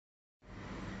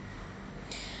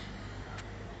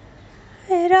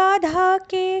राधा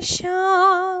के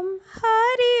श्याम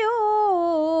हरि ओम,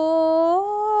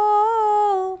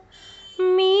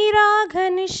 मीरा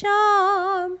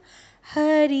घनश्याम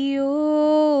हरि ओम,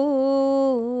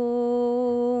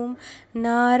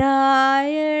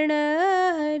 नारायण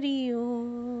हरि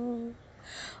ओम।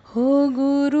 हो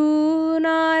गुरु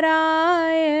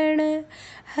नारायण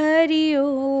हरि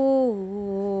ओम,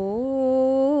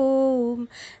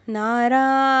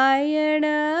 नारायण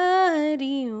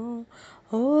हरि ओम,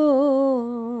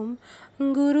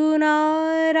 गुरु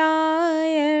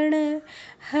नारायण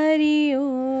हरि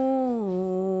ओम।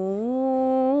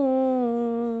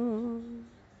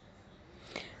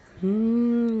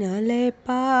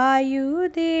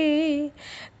 अलेपायुदे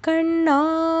कण्णा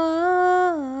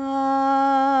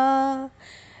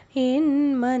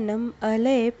என் மனம்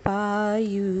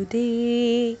அலைபாயுதே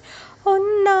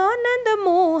உன்னானந்த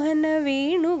மோகன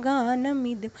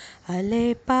வேணுகானமிதும்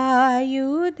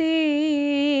அலைபாயுதே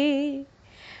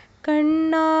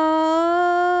கண்ணா